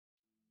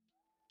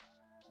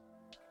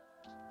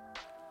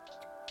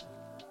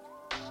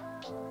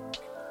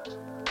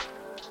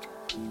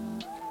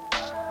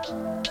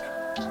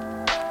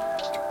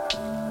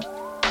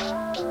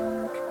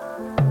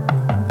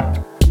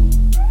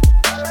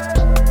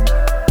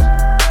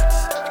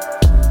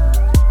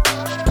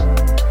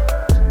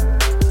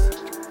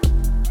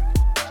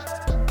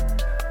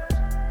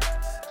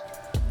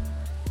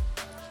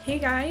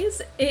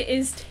it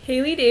is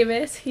Haley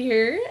Davis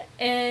here,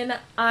 and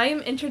I'm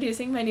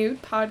introducing my new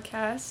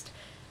podcast,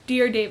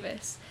 Dear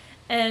Davis.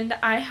 And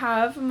I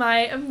have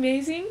my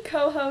amazing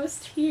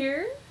co-host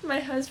here, my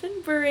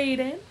husband,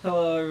 Braden.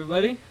 Hello,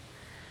 everybody.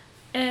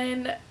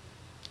 And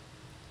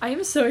I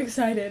am so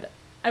excited.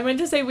 I meant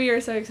to say we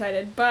are so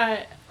excited,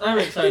 but... I'm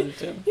excited,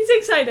 too. He's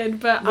excited,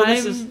 but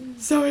I'm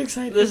so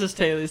excited. This is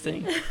Taylor's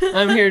thing.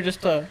 I'm here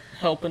just to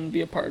help and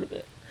be a part of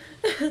it.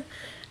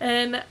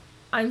 And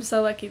I'm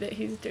so lucky that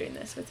he's doing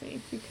this with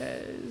me,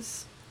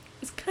 because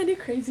it's kind of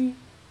crazy.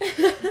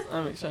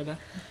 I'm excited.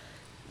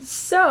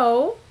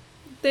 So,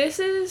 this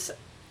is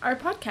our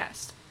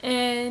podcast,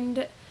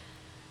 and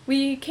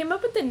we came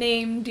up with the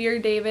name Dear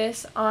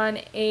Davis on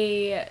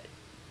a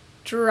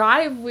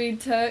drive we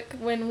took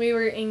when we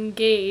were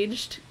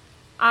engaged.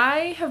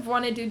 I have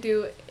wanted to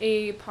do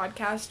a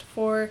podcast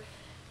for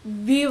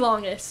the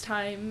longest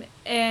time,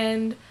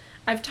 and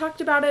I've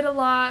talked about it a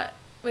lot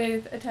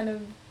with a ton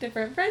of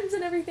different friends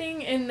and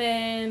everything, and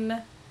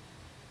then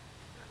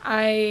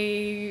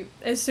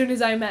as soon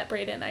as I met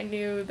Braden, I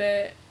knew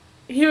that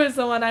he was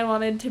the one I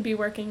wanted to be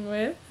working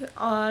with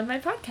on my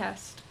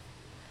podcast.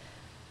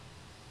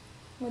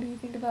 What do you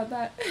think about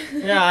that?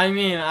 Yeah, I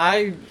mean,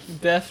 I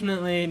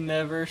definitely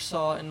never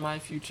saw in my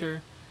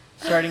future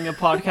starting a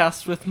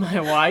podcast with my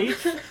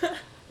wife.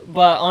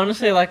 But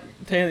honestly, like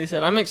Taylor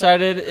said, I'm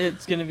excited.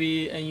 It's going to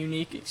be a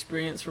unique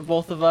experience for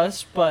both of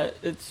us, but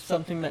it's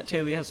something that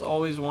Taylor has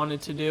always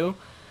wanted to do.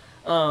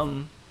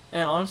 And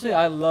honestly,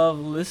 I love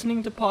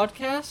listening to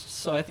podcasts,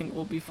 so I think it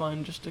will be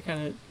fun just to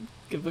kind of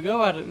give a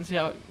go at it and see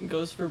how it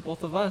goes for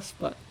both of us.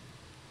 But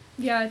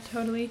yeah,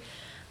 totally.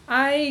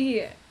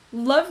 I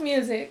love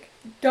music.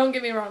 Don't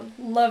get me wrong,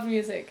 love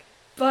music.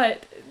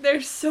 But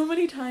there's so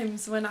many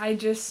times when I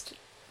just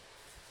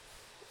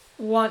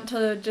want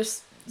to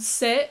just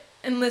sit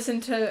and listen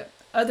to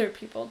other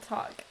people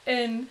talk.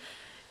 And,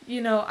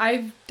 you know,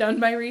 I've done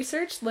my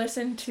research,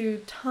 listened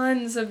to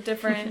tons of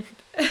different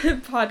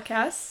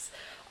podcasts.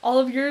 All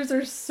of yours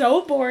are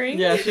so boring.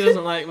 Yeah, she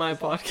doesn't like my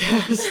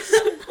podcasts.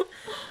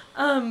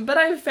 But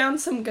I've found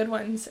some good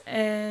ones,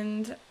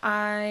 and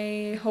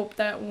I hope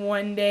that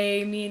one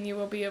day me and you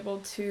will be able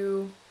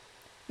to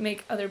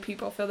make other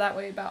people feel that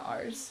way about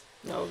ours.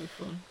 That would be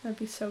fun. That'd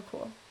be so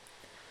cool.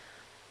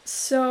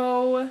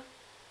 So,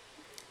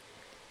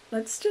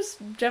 let's just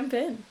jump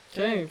in.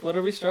 Okay, what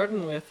are we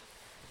starting with?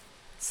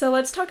 So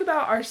let's talk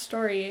about our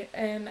story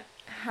and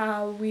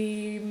how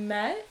we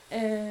met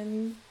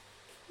and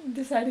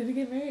decided to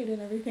get married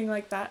and everything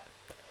like that.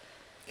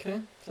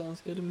 Okay,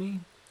 sounds good to me.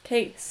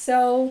 Okay,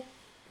 so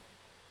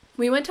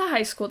we went to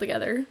high school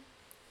together.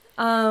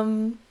 We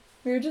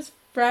were just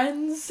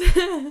friends.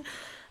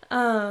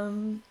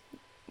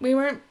 We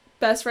weren't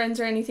best friends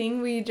or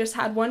anything. We just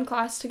had one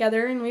class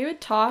together, and we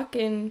would talk,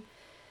 and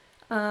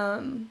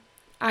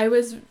I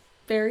was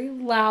very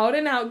loud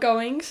and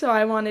outgoing, so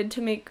I wanted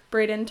to make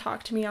Braden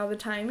talk to me all the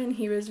time, and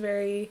he was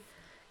very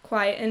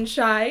quiet and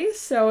shy,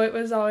 so it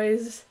was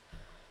always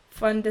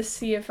fun to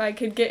see if I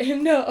could get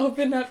him to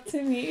open up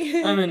to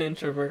me. I'm an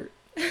introvert.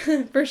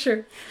 For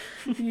sure.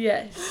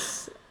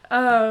 Yes.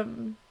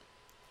 And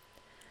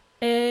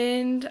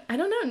I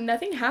don't know,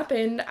 nothing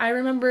happened. I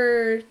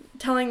remember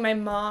telling my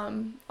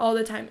mom all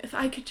the time, if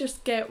I could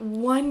just get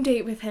one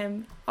date with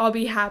him, I'll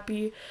be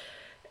happy.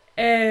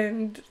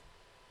 And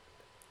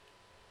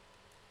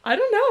I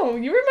don't know,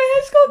 you were my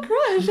high school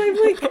crush. I'm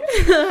like,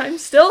 I'm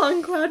still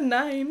on cloud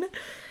 9.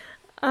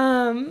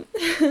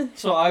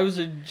 So I was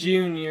a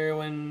junior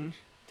when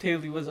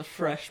Taylor was a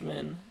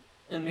freshman,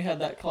 and we had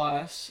that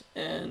class,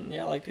 and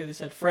yeah, like Taylor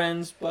said,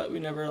 friends, but we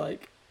never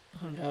like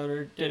hung out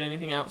or did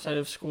anything outside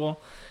of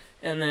school.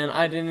 And then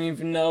I didn't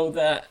even know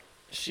that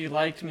she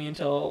liked me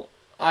until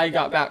I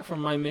got back from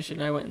my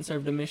mission. I went and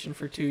served a mission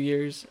for 2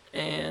 years,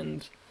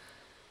 and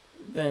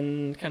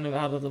then kind of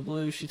out of the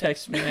blue, she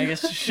texted me. I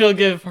guess she'll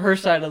give her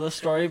side of the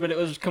story, but it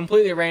was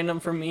completely random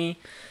for me.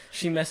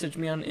 She messaged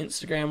me on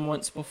Instagram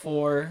once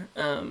before,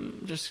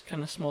 just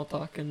kind of small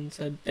talk, and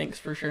said thanks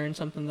for sharing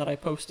something that I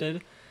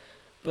posted.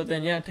 But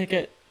then, yeah, take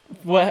it.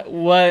 What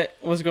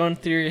was going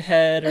through your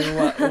head,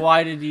 or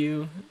why did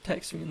you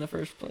text me in the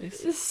first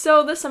place?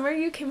 So the summer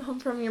you came home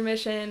from your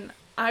mission,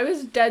 I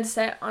was dead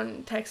set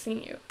on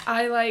texting you.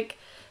 I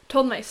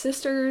told my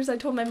sisters, I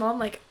told my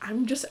mom,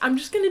 I'm just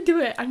gonna do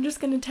it. I'm just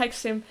gonna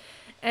text him.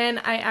 And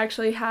I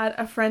actually had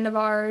a friend of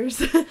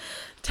ours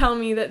tell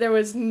me that there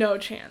was no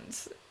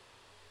chance.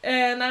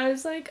 And I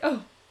was like,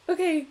 oh,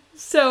 okay.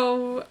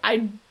 So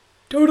I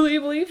totally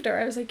believed her.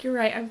 I was like, you're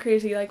right, I'm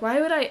crazy. Why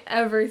would I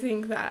ever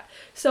think that?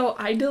 So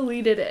I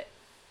deleted it.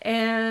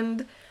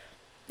 And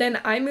then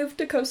I moved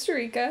to Costa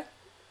Rica.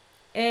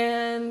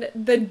 And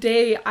the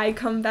day I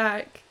come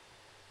back,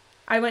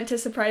 I went to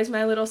surprise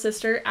my little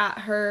sister at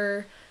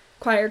her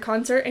choir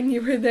concert, and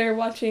you were there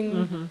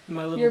watching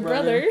my little your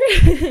brother.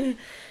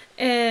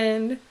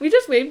 And we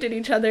just waved at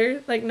each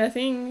other,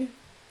 nothing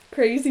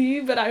crazy,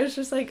 but I was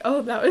just like,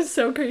 oh, that was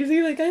so crazy.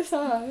 I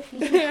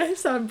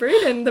saw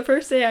Braden the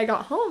first day I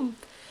got home.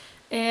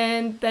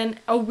 And then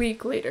a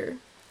week later,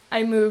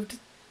 I moved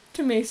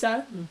to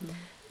Mesa.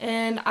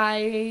 and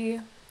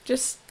I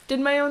just did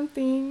my own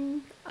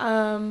thing.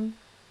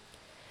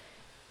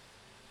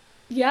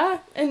 Yeah,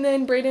 and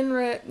then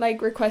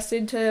Brayden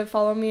requested to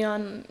follow me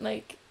on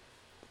like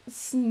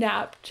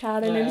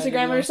Snapchat and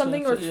Instagram or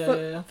something, or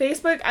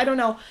Facebook, I don't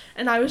know.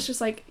 And I was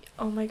just like,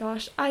 oh my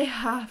gosh, I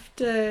have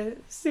to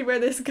see where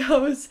this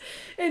goes.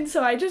 And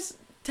so I just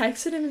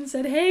texted him and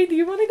said, hey, do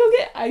you want to go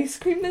get ice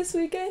cream this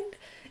weekend?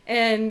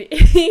 And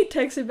he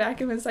texted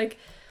back and was like,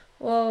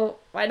 well,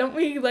 why don't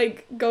we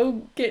like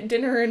go get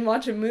dinner and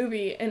watch a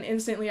movie? And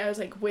instantly I was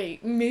like,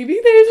 wait, maybe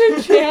there's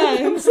a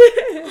chance.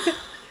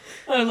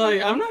 I was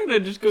like, I'm not gonna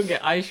just go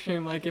get ice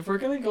cream. Like, if we're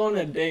gonna go on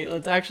a date,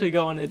 let's actually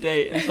go on a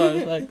date. And so I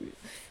was like,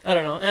 I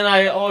don't know. And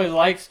I always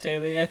liked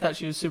Taylor. I thought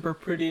she was super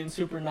pretty and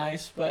super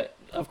nice, but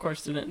of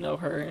course didn't know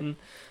her, and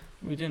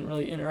we didn't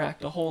really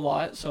interact a whole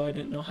lot, so I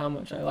didn't know how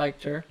much I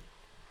liked her.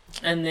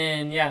 And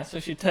then, yeah, so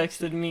she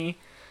texted me.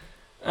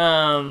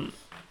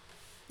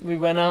 We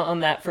went out on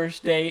that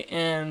first date,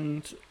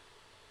 and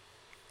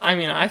I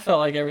mean, I felt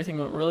like everything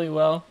went really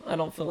well. I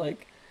don't feel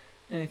like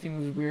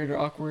anything was weird or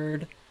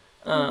awkward.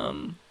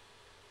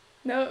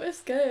 No, it was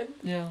good.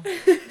 Yeah.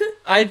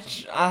 I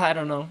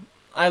don't know.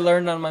 I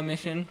learned on my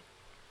mission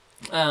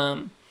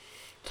to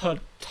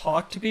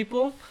talk to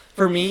people.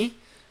 For me,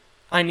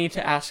 I need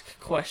to ask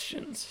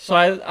questions. So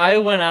I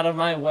went out of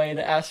my way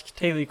to ask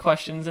Taylor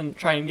questions and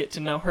try and get to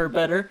know her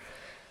better.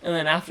 And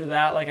then after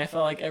that, like, I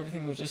felt like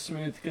everything was just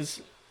smooth,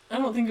 because I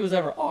don't think it was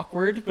ever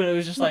awkward, but it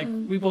was just like,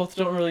 we both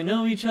don't really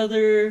know each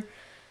other,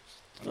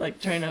 like,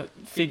 trying to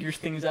figure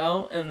things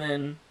out. And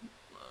then,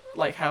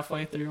 like,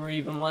 halfway through, or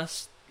even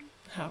less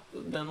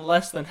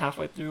than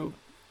halfway through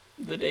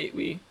the date,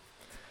 we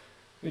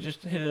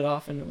just hit it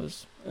off, and it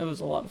was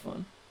a lot of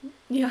fun.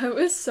 Yeah, it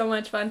was so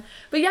much fun.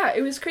 But yeah,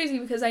 it was crazy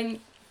because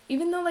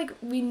even though like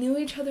we knew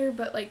each other,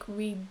 but like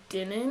we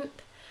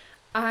didn't,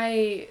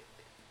 I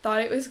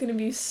thought it was gonna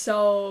be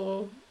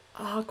so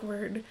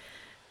awkward,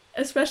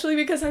 especially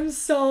because I'm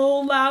so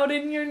loud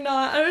and you're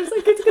not. I was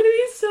like, it's gonna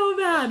be so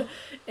bad.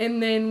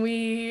 And then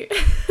we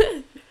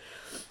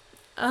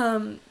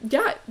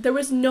yeah, there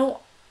was no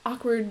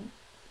awkward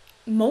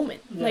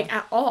moment, like,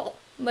 at all.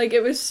 Like,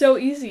 it was so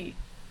easy,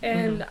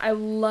 and I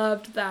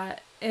loved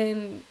that,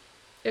 and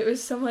it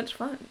was so much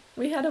fun.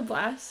 We had a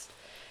blast,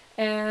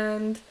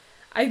 and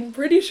I'm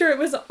pretty sure it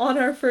was on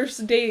our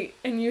first date,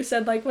 and you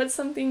said, like, what's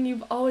something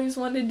you've always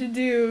wanted to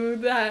do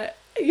that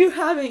you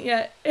haven't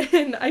yet?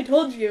 And I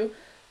told you,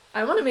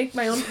 I want to make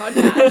my own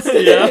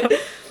podcast. Yeah.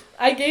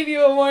 I gave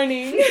you a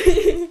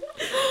warning.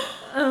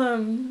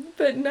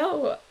 But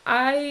no,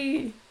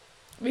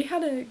 we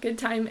had a good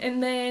time,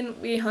 and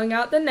then we hung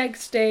out the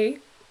next day,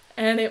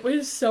 and it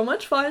was so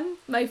much fun.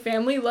 My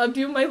family loved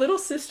you. My little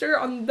sister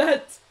on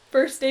that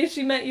first day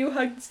she met you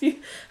hugs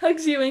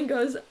you and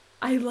goes,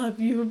 I love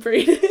you,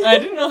 Brayden. I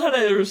didn't know how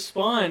to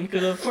respond,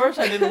 because of course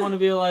I didn't want to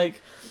be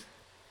like,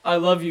 I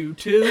love you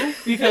too,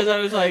 because I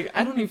was like,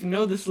 I don't even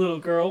know this little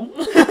girl.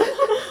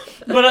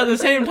 But at the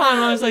same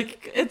time, I was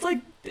like,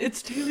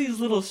 it's Taylor's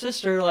little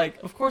sister,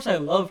 like, of course I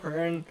love her,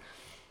 and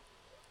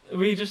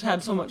we just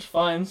had so much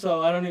fun,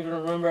 so I don't even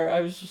remember. I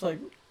was just like,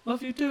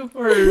 love you too,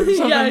 or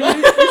something. Yeah,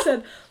 you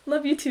said,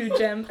 love you too,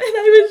 Jem. And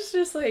I was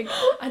just like,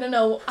 I don't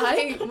know,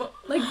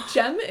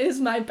 Jem is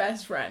my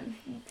best friend.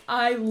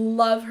 I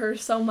love her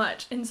so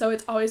much, and so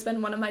it's always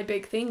been one of my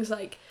big things,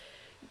 like,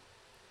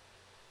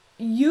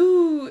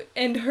 you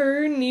and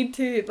her need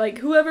to, like,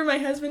 whoever my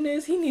husband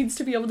is, he needs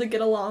to be able to get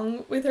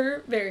along with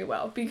her very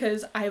well,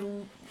 because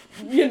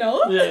you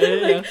know? Yeah.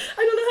 Like,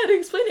 I don't know how to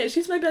explain it.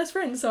 She's my best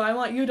friend, so I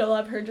want you to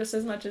love her just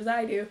as much as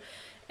I do.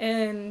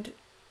 And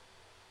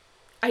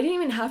I didn't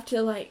even have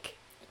to, like,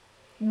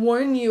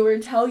 warn you or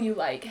tell you,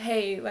 like,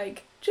 hey,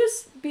 like,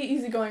 just be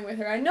easygoing with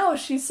her. I know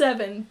she's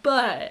 7,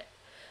 but,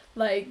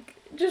 like,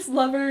 just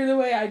love her the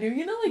way I do.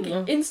 You know,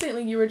 like,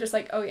 instantly you were just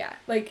like, oh, yeah.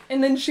 Like,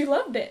 and then she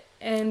loved it.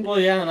 And well,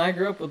 yeah, and I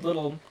grew up with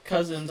little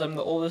cousins. I'm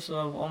the oldest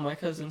of all my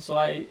cousins, so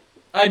I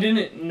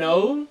didn't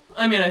know.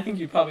 I mean, I think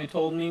you probably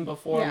told me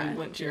before we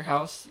went to your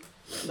house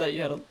that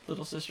you had a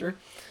little sister,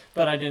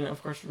 but I didn't,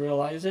 of course,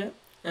 realize it.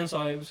 And so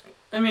I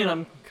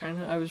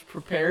was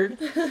prepared.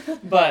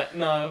 But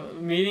no,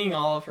 meeting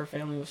all of her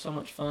family was so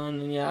much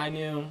fun. And yeah, I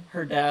knew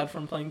her dad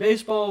from playing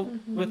baseball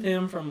with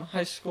him from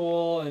high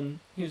school, and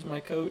he was my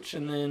coach.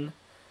 And then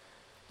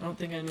I don't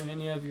think I knew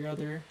any of your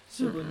other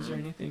siblings or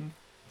anything.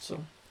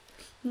 So.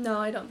 No,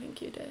 I don't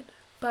think you did.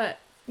 But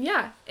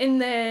yeah,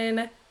 and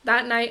then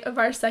that night of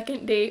our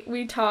second date,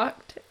 we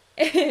talked,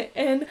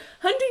 and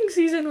hunting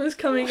season was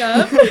coming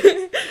up,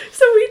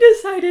 so we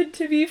decided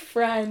to be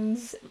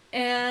friends.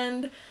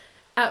 And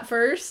at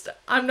first,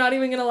 I'm not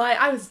even gonna lie,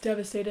 I was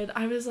devastated.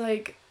 I was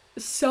like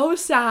so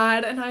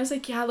sad, and I was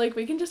like, yeah, like,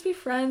 we can just be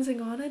friends and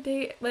go on a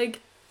date, like,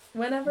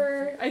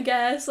 whenever, I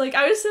guess. Like,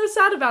 I was so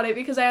sad about it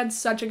because I had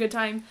such a good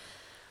time.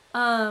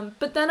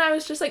 But then I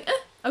was just like,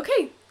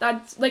 okay,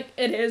 that's, like,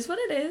 it is what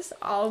it is.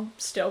 I'll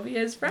still be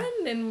his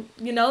friend, and,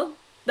 you know,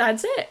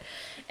 that's it.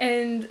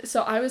 And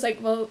so I was like,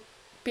 well,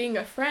 being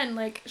a friend,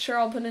 like, sure,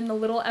 I'll put in a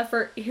little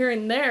effort here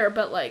and there,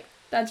 but, like,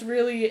 that's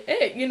really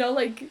it, you know,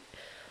 like,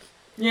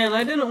 Yeah, and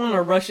I didn't want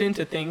to rush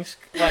into things.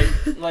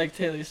 Like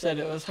Taylor said,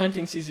 it was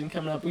hunting season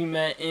coming up. We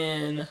met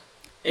in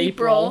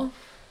April.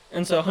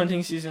 And so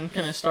hunting season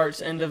kind of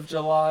starts end of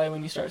July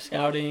when you start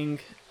scouting.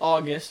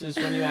 August is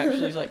when you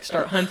actually like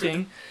start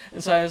hunting.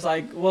 And so I was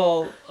like,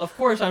 well, of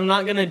course I'm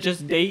not going to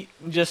just date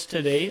just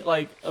to date.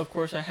 Like, of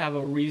course I have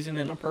a reason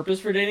and a purpose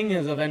for dating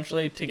is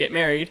eventually to get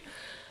married.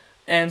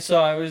 And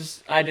so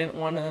I didn't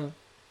want to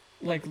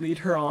like lead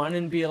her on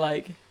and be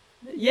like,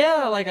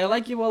 yeah, like I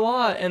like you a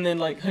lot. And then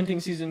like hunting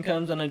season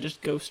comes and I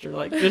just ghost her,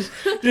 like just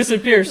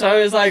disappear. So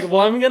I was like,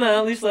 well, I'm going to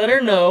at least let her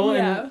know.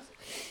 Yeah. And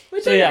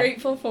which so, I'm yeah.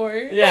 grateful for.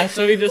 Yeah,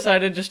 so we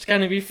decided just to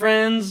kind of be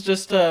friends,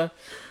 just to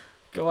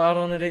go out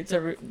on a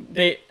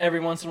date every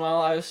once in a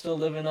while. I was still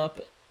living up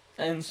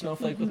in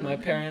Snowflake with my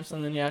parents,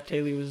 and then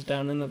Taylor was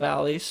down in the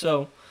valley,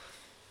 so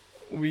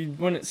we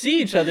wouldn't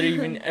see each other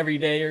even every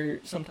day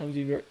or sometimes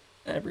even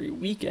every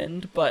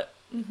weekend, but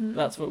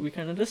that's what we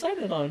kind of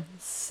decided on.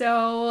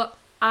 So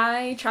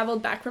I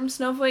traveled back from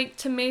Snowflake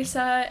to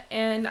Mesa,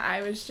 and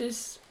I was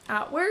just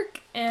at work,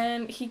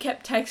 and he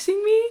kept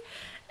texting me.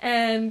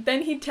 And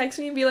then he'd text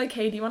me and be like,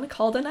 hey, do you want to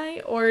call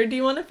tonight? Or do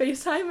you want to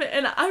FaceTime?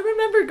 And I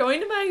remember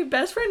going to my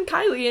best friend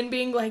Kylie and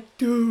being like,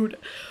 dude,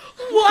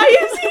 why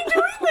is he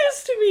doing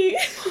this to me?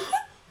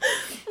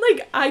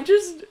 Like, I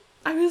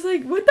was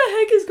like, what the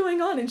heck is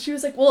going on? And she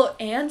was like, well,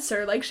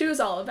 answer. Like, she was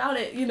all about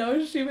it, you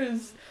know? She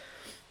was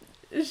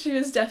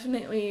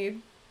definitely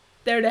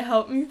there to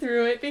help me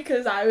through it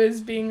because I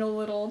was being a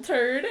little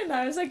turd. And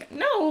I was like,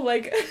 no,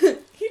 like...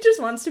 he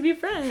just wants to be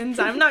friends.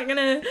 I'm not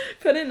gonna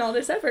put in all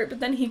this effort. But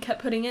then he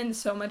kept putting in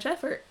so much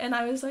effort. And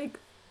I was like,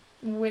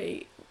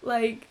 wait,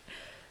 like,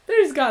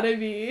 there's gotta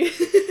be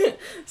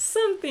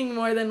something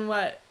more than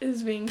what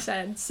is being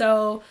said.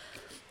 So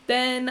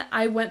then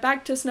I went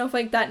back to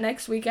Snowflake that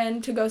next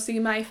weekend to go see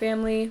my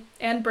family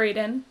and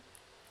Brayden.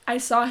 I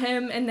saw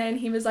him and then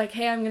he was like,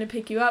 hey, I'm gonna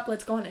pick you up.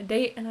 Let's go on a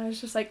date. And I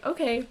was just like,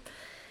 okay.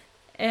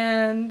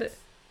 And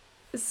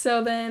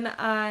so then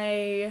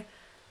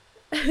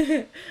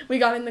we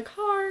got in the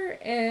car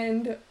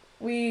and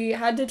we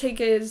had to take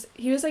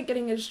he was like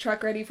getting his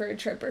truck ready for a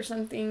trip or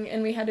something,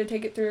 and we had to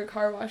take it through a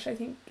car wash. I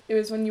think it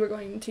was when you were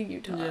going to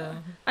Utah. Yeah.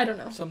 I don't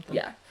know. Something.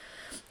 Yeah.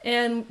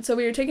 And so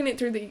we were taking it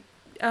through the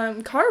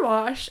car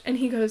wash, and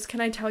he goes,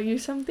 can I tell you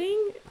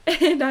something?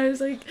 And I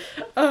was like,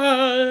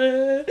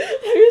 I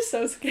was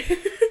so scared.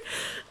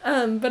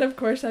 But of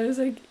course I was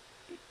like,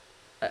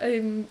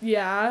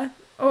 yeah.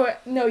 Oh,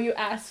 no, you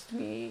asked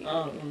me.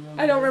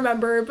 I don't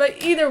remember.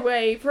 But either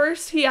way,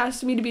 first he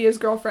asked me to be his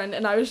girlfriend,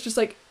 and I was just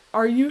like,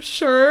 are you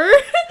sure?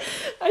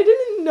 I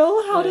didn't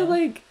know how to,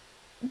 like,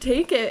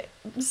 take it.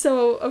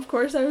 So, of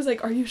course, I was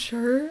like, are you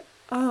sure?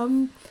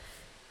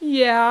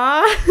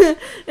 Yeah.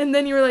 And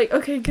then you were like,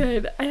 okay,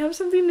 good. I have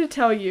something to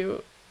tell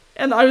you.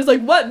 And I was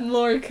like, what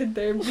more could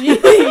there be?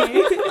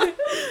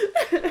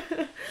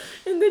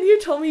 And then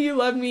you told me you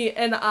loved me,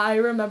 and I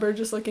remember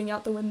just looking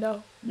out the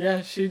window.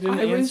 Yeah, she didn't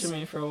answer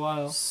me for a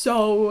while.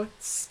 So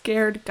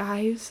scared,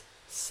 guys.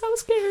 So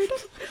scared.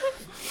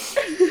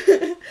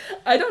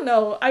 I don't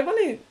know.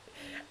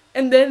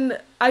 And then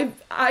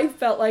I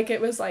felt like it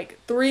was like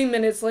 3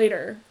 minutes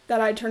later that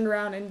I turned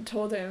around and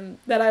told him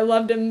that I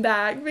loved him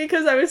back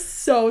because I was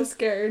so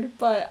scared.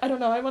 But I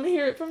don't know. I want to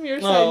hear it from your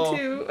side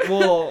too.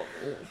 Well,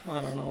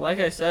 I don't know. Like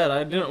I said,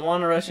 I didn't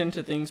want to rush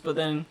into things, but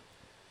then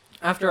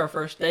after our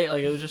first date,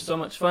 like, it was just so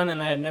much fun,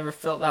 and I had never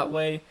felt that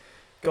way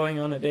going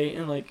on a date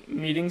and, like,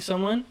 meeting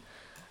someone.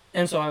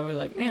 And so I was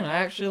like, man, I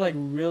actually, like,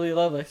 really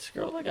love this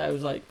girl. Like, I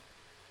was like,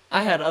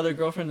 I had other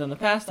girlfriends in the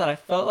past that I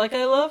felt like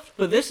I loved,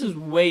 but this is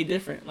way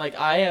different. Like,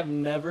 I have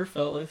never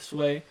felt this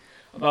way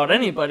about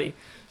anybody.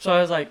 So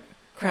I was like,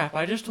 crap,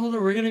 I just told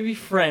her we're going to be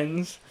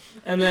friends,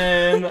 and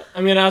then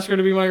I'm going to ask her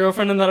to be my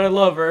girlfriend and that I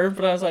love her.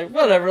 But I was like,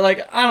 whatever,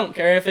 like, I don't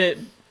care if it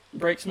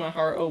breaks my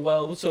heart. Oh,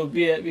 well, so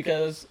be it,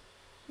 because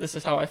this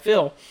is how I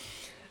feel.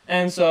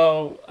 And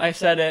so I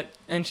said it,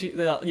 and she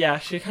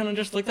kind of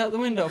just looked out the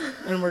window,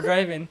 and we're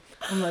driving.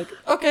 I'm like,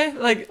 okay,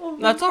 like,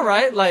 that's all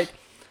right. Like,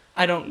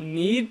 I don't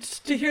need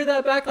to hear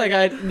that back. Like,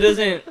 it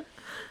doesn't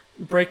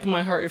break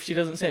my heart if she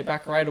doesn't say it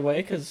back right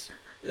away, because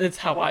it's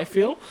how I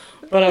feel.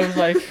 But I was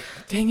like,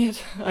 dang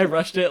it, I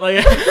rushed it.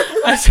 Like,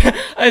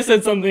 I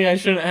said something I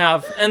shouldn't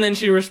have. And then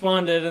she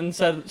responded and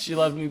said she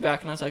loved me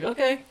back, and I was like,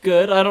 okay,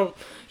 good.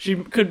 She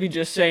could be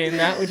just saying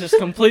that, which is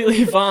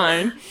completely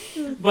fine.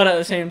 But at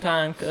the same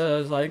time, I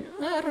was like,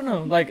 I don't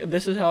know. Like,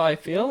 this is how I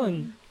feel,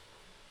 and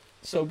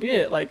so be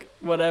it. Like,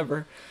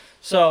 whatever.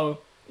 So,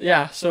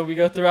 yeah. So we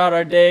go throughout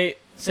our date.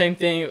 Same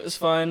thing. It was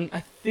fun.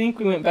 I think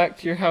we went back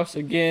to your house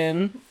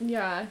again.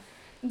 Yeah.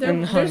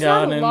 There's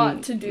not a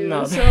lot to do,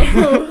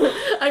 so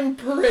I'm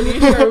pretty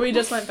sure we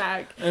just went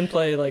back. And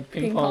play, like,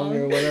 ping pong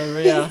or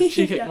whatever. Yeah,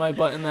 she kicked my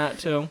butt in that,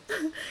 too.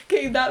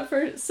 Okay, our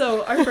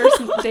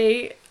first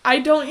date, I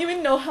don't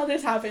even know how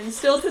this happened,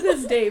 still to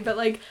this day, but,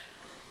 like,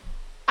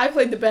 I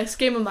played the best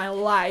game of my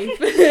life.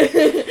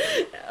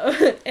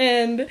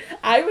 And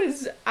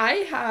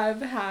I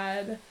have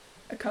had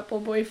a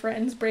couple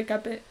boyfriends break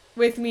up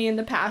with me in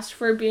the past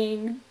for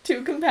being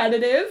too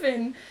competitive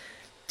and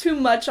too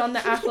much on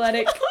the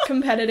athletic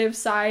competitive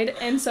side,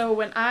 and so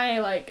when I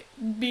like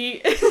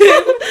beat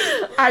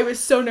I was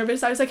so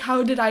nervous. I was like,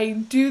 how did I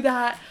do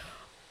that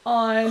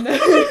on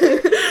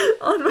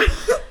on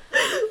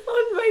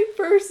my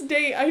first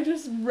date? I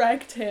just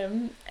wrecked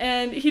him,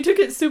 and he took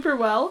it super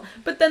well.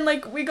 But then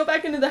like we go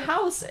back into the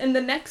house, and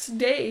the next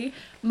day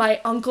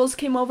my uncles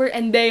came over,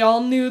 and they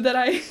all knew that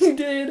I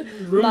did.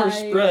 Rumors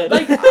spread.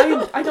 Like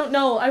I don't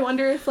know. I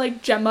wonder if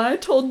like Gemma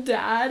told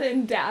Dad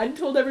and Dad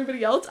told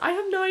everybody else. I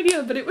have no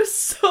idea, but it was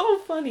so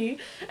funny.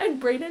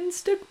 And Brayden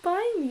stuck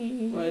by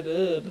me. I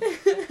did.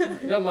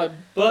 I got my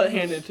butt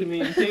handed to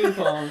me in ping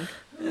pong,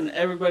 and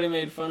everybody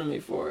made fun of me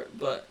for it,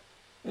 but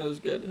it was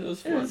good. It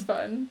was fun. It was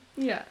fun.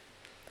 Yeah.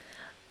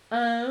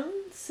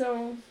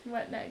 So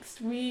what next?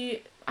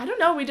 I don't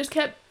know, we just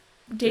kept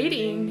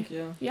dating.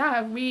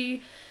 Yeah,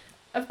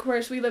 of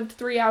course, we lived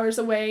 3 hours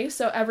away,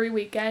 so every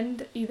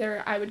weekend,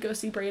 either I would go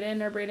see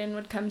Brayden or Brayden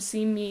would come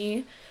see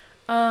me.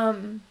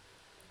 One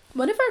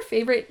of our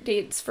favorite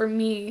dates for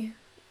me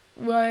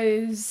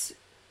was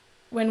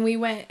when we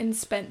went and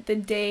spent the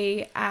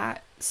day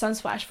at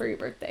Sunsplash for your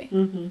birthday.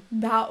 Mm-hmm.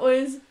 That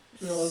was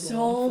was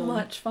so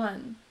much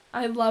fun.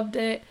 I loved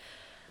it.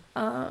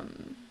 I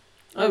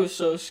was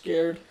so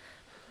scared.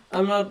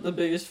 I'm not the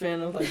biggest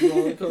fan of like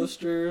roller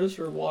coasters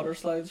or water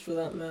slides for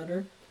that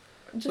matter.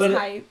 Just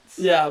heights.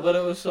 But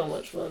it was so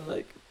much fun.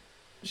 Like,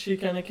 she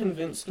kind of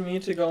convinced me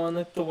to go on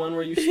like the one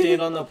where you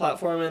stand on the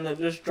platform and it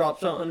just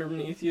drops out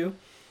underneath you,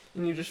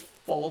 and you just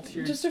fall to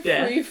your just a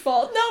death. free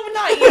fall. No,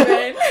 not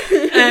even.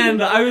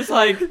 And I was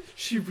like,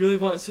 she really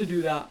wants to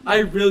do that. I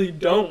really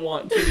don't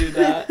want to do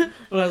that.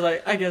 But I was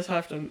like, I guess I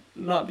have to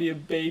not be a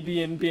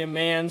baby and be a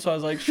man. So I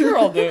was like, sure,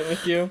 I'll do it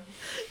with you.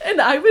 And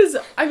I was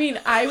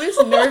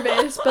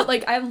nervous, but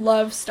like I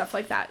love stuff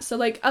like that. So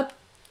like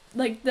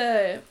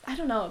the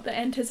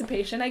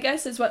anticipation, I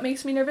guess, is what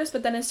makes me nervous.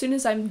 But then as soon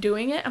as I'm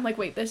doing it, I'm like,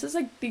 wait, this is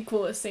like the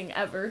coolest thing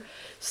ever.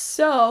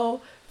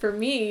 So for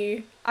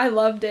me, I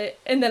loved it.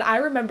 And then I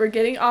remember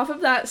getting off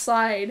of that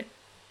slide,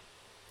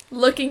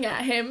 looking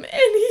at him, and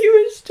he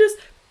was just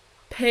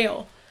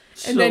pale.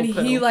 And then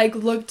he like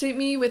looked at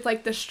me with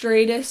like the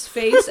straightest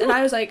face, and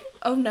I was like,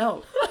 oh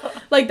no.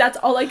 Like that's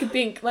all I could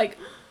think, like,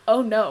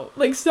 oh no,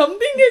 like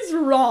something is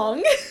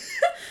wrong.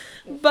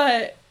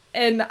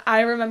 And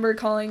I remember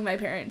calling my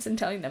parents and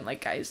telling them,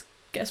 like, guys,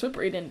 guess what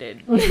Brayden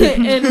did?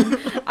 And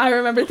I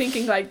remember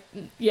thinking, like,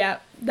 yeah,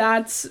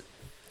 that's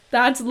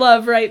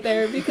love right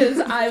there, because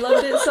I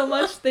loved it so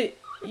much that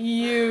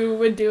you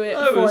would do it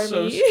for me. I was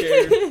so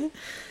scared.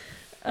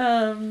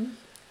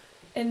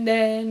 And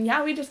then,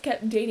 yeah, we just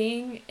kept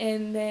dating,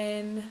 and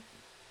then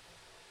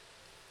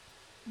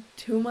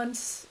 2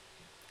 months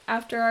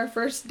after our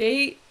first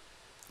date,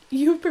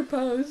 you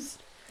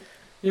proposed.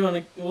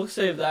 We'll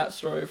save that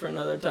story for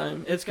another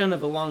time. It's kind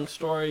of a long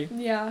story.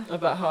 Yeah.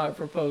 About how I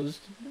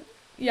proposed.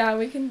 Yeah,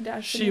 we can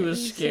definitely. She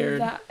was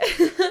scared.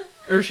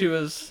 Or she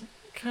was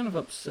kind of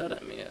upset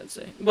at me, I'd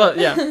say. But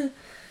yeah.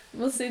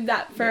 We'll save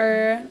that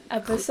for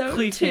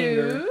episode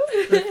 2.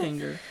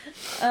 Cliffhanger.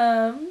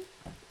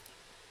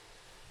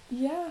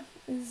 Yeah.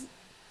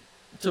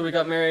 So we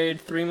got married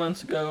 3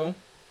 months ago,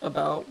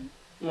 about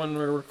when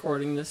we're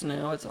recording this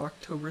now. It's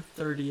October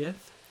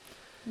 30th.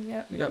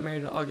 Yep. We got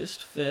married on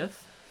August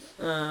 5th.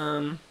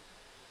 Yeah,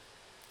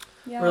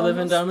 we're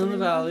living down in the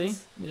valley.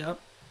 Yep.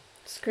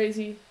 It's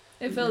crazy.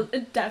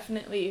 It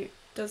definitely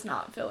does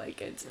not feel like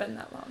it's been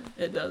that long.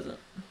 It doesn't.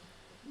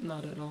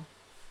 Not at all.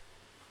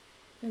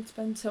 It's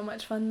been so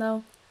much fun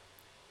though.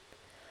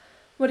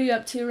 What are you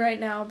up to right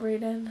now,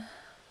 Brayden?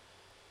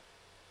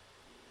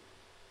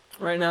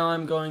 Right now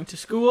I'm going to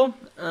school.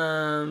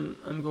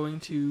 I'm going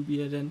to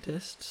be a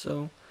dentist,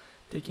 so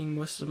taking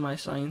most of my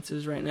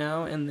sciences right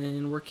now, and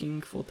then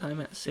working full-time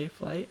at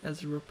Safelite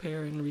as a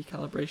repair and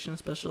recalibration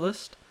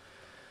specialist.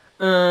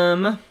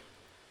 Yeah,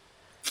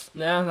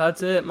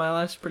 that's it. My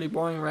life's pretty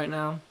boring right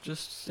now.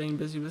 Just staying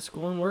busy with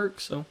school and work,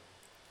 so.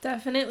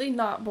 Definitely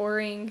not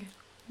boring.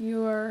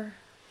 You are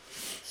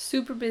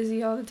super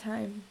busy all the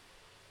time.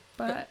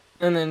 But.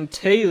 And then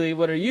Taylor,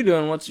 what are you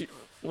doing?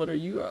 What are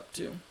you up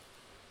to?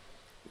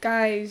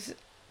 Guys,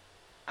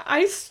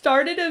 I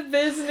started a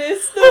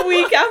business the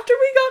week after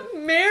we got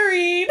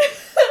married.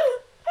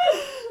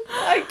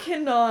 I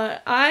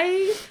cannot.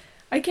 I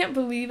can't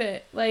believe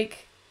it.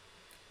 Like,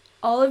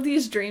 all of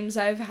these dreams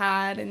I've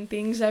had and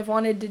things I've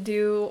wanted to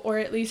do, or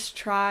at least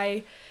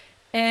try,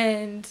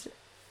 and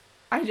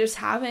I just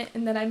haven't.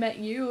 And then I met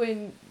you,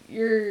 and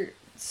your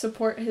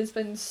support has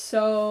been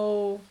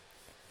so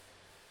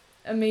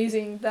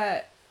amazing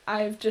that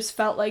I've just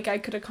felt like I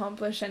could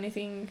accomplish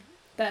anything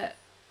that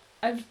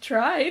I've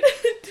tried.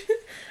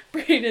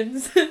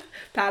 Brayden's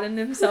patting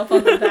himself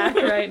on the back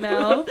right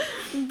now.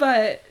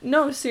 But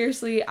no,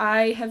 seriously,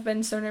 I have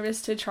been so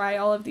nervous to try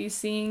all of these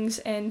things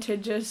and to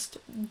just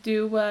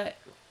do what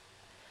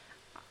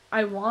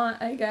I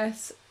want, I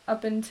guess,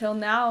 up until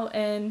now.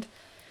 And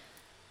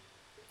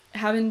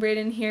having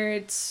Brayden here,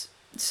 it's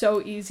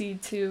so easy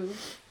to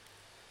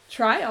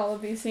try all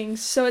of these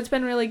things. So it's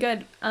been really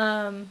good.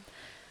 I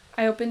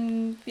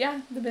opened,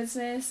 the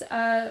business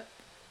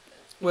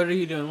What are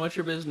you doing? What's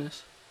your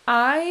business?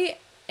 I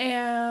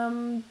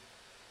am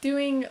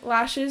doing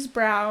lashes,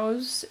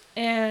 brows,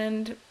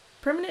 and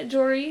permanent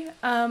jewelry.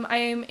 I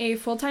am a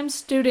full-time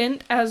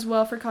student as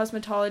well for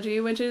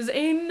cosmetology, which is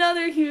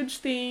another huge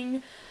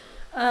thing.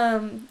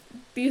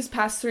 These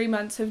past 3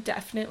 months have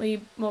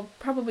definitely, well,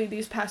 probably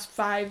these past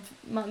 5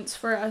 months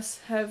for us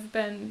have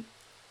been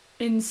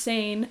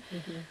insane.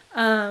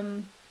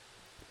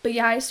 But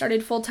yeah, I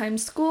started full-time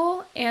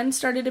school and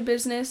started a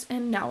business,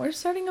 and now we're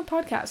starting a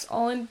podcast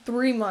all in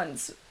 3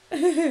 months.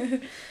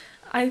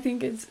 I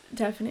think it's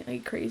definitely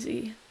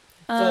crazy.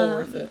 It's all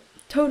worth it.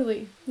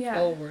 Totally, yeah.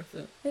 All worth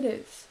it. It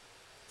is.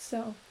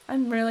 So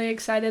I'm really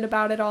excited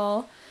about it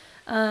all.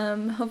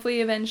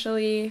 Hopefully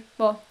eventually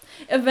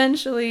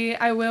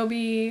I will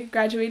be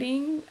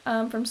graduating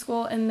from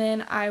school, and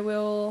then I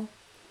will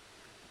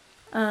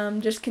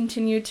just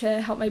continue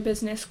to help my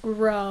business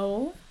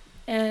grow,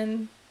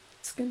 and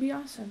it's going to be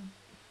awesome.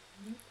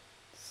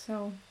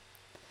 So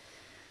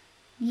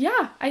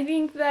yeah, I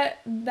think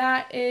that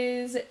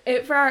is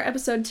it for our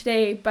episode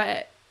today,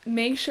 but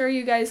make sure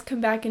you guys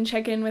come back and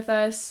check in with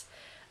us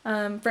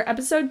for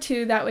episode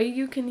 2. That way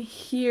you can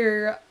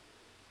hear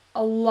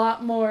a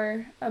lot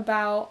more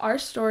about our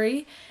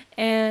story,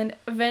 and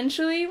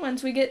eventually,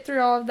 once we get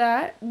through all of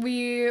that,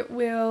 we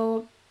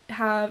will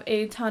have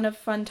a ton of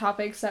fun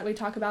topics that we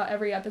talk about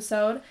every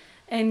episode,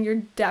 and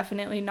you're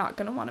definitely not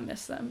going to want to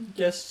miss them.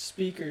 Guest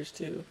speakers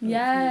too.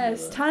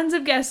 Yes, tons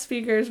of guest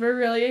speakers we're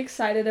really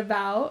excited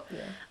about.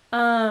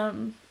 Yeah.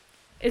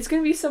 It's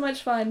going to be so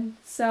much fun.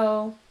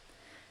 So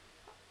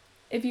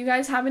if you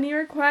guys have any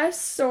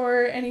requests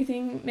or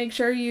anything, make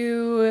sure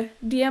you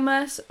DM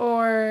us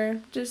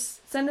or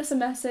just send us a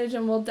message,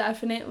 and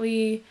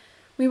we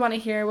want to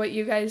hear what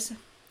you guys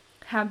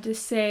have to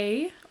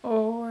say,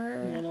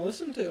 or You want to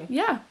listen to.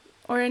 Yeah,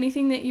 or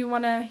anything that you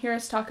want to hear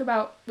us talk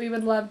about. We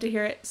would love to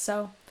hear it.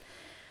 So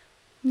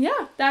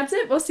yeah, that's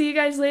it. We'll see you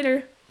guys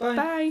later. Bye.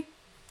 Bye.